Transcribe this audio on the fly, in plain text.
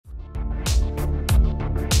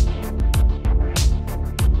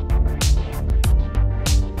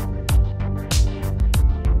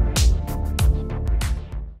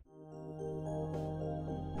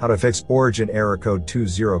How to fix origin error code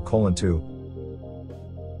 20:2.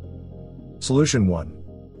 Solution 1.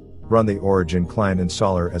 Run the Origin client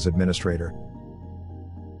installer as administrator.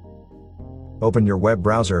 Open your web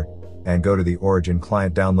browser and go to the Origin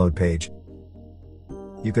client download page.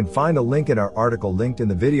 You can find a link in our article linked in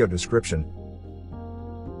the video description.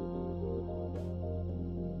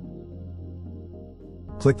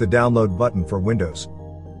 Click the download button for Windows.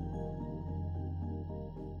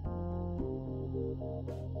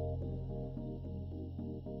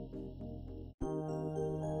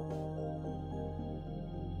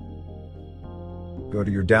 Go to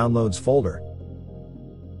your Downloads folder.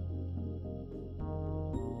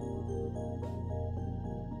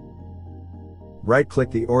 Right-click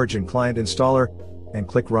the Origin client installer and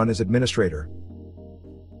click Run as administrator.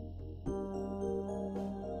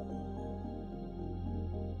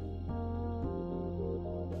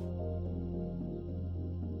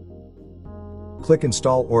 Click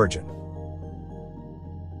Install Origin.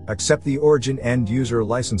 Accept the Origin end user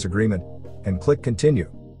license agreement and click Continue.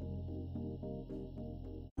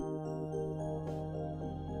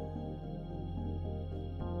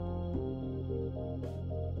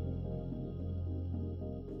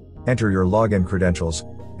 Enter your login credentials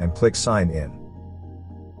and click Sign In.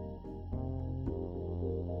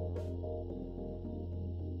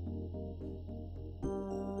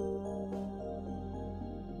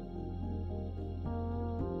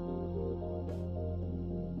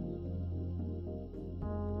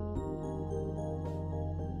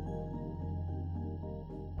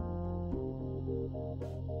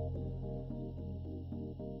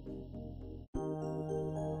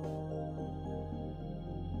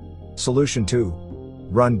 Solution 2.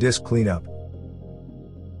 Run disk cleanup.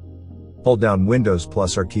 Hold down Windows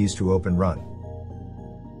plus R keys to open Run.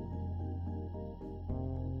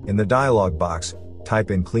 In the dialog box, type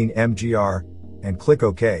in clean mgr and click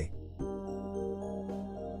OK.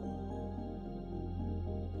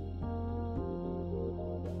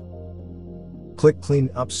 Click Clean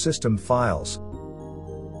up System Files.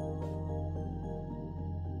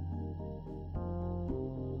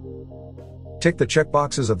 Tick the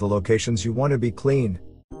checkboxes of the locations you want to be cleaned.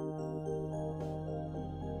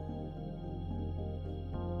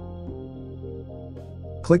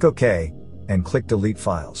 Click OK, and click Delete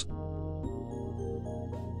Files.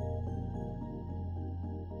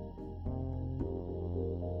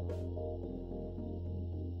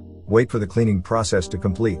 Wait for the cleaning process to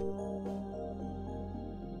complete.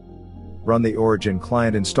 Run the Origin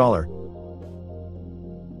client installer.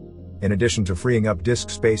 In addition to freeing up disk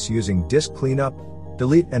space using disk cleanup,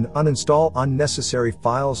 delete and uninstall unnecessary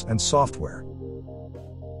files and software.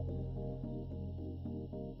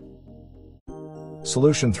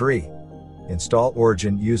 Solution 3. Install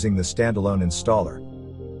Origin using the Standalone installer.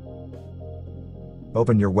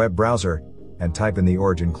 Open your web browser and type in the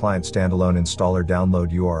Origin client Standalone installer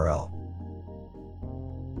download URL.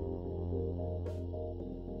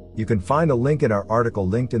 You can find a link in our article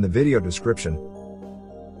linked in the video description.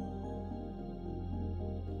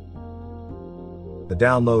 The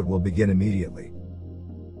download will begin immediately.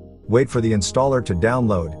 Wait for the installer to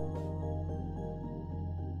download.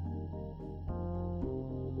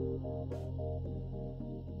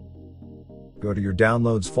 Go to your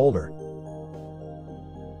Downloads folder.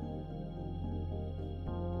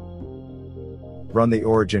 Run the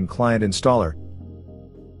Origin client installer.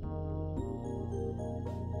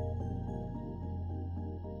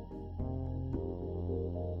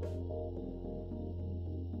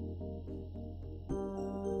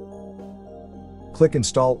 Click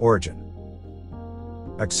Install Origin.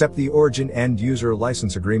 Accept the Origin end user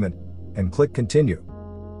license agreement and click Continue.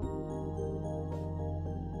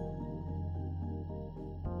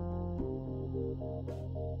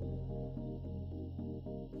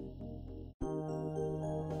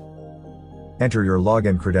 Enter your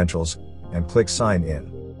login credentials and click Sign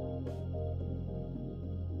In.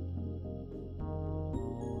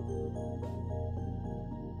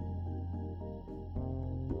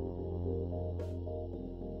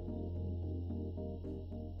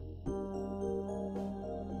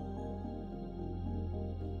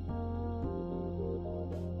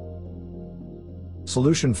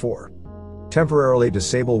 Solution 4. Temporarily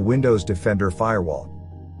disable Windows Defender Firewall.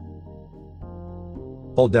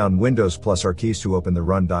 Hold down Windows plus R keys to open the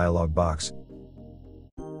Run dialog box.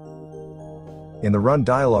 In the Run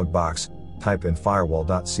dialog box, type in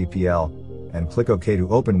firewall.cpl and click OK to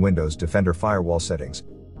open Windows Defender Firewall settings.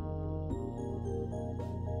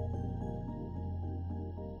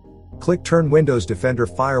 Click Turn Windows Defender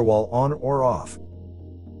Firewall on or off.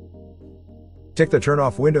 Tick the Turn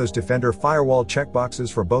off Windows Defender Firewall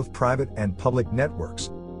checkboxes for both private and public networks.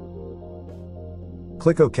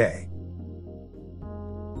 Click OK.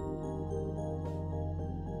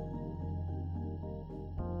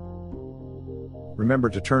 Remember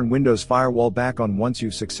to turn Windows Firewall back on once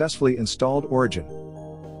you've successfully installed Origin.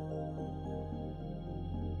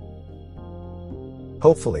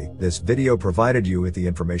 Hopefully, this video provided you with the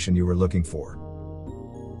information you were looking for.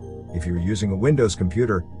 If you're using a Windows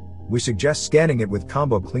computer, we suggest scanning it with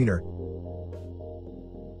Combo Cleaner.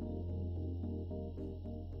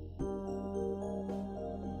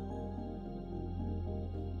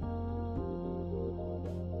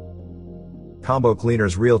 Combo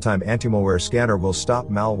Cleaner's real-time anti-malware scanner will stop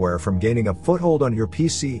malware from gaining a foothold on your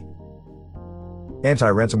PC.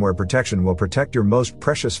 Anti-ransomware protection will protect your most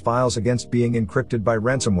precious files against being encrypted by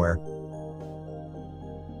ransomware.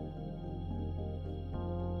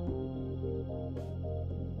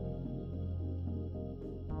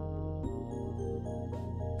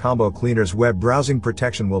 Combo Cleaner's web browsing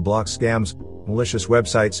protection will block scams, malicious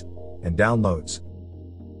websites, and downloads.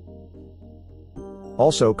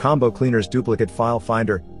 Also, Combo Cleaner's Duplicate File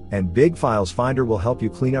Finder and Big Files Finder will help you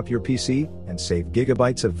clean up your PC and save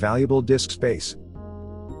gigabytes of valuable disk space.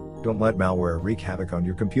 Don't let malware wreak havoc on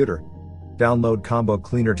your computer. Download Combo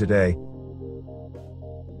Cleaner today.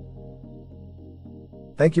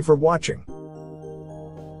 Thank you for watching.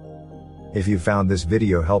 If you found this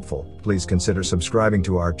video helpful, please consider subscribing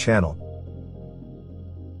to our channel.